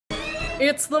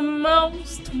It's the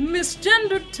most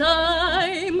misgendered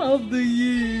time of the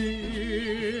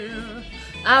year.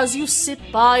 As you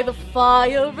sit by the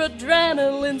fire,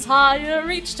 adrenaline's higher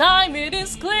each time it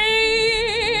is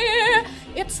clear.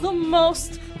 It's the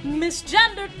most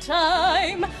misgendered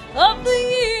time of the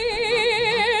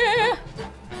year.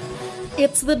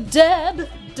 It's the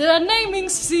dead naming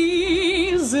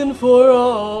season for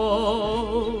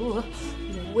all.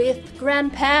 With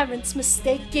grandparents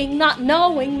mistaking, not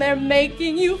knowing they're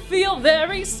making you feel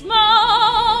very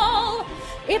small.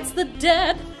 It's the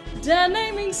dead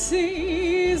naming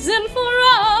season for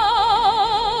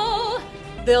all.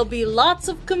 There'll be lots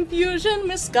of confusion,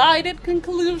 misguided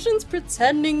conclusions,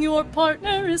 pretending your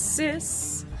partner is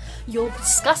cis. You'll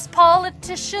discuss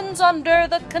politicians under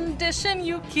the condition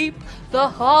you keep the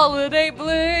holiday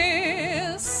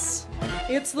bliss.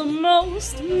 It's the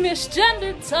most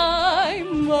misgendered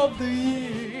time of the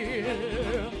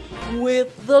year.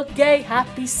 With the gay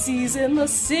happy season, the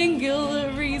singular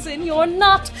reason you're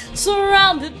not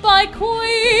surrounded by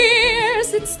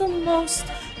queers. It's the most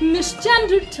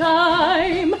misgendered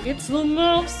time. It's the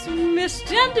most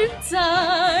misgendered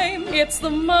time. It's the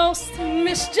most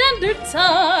misgendered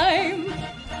time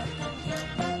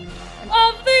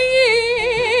of the year.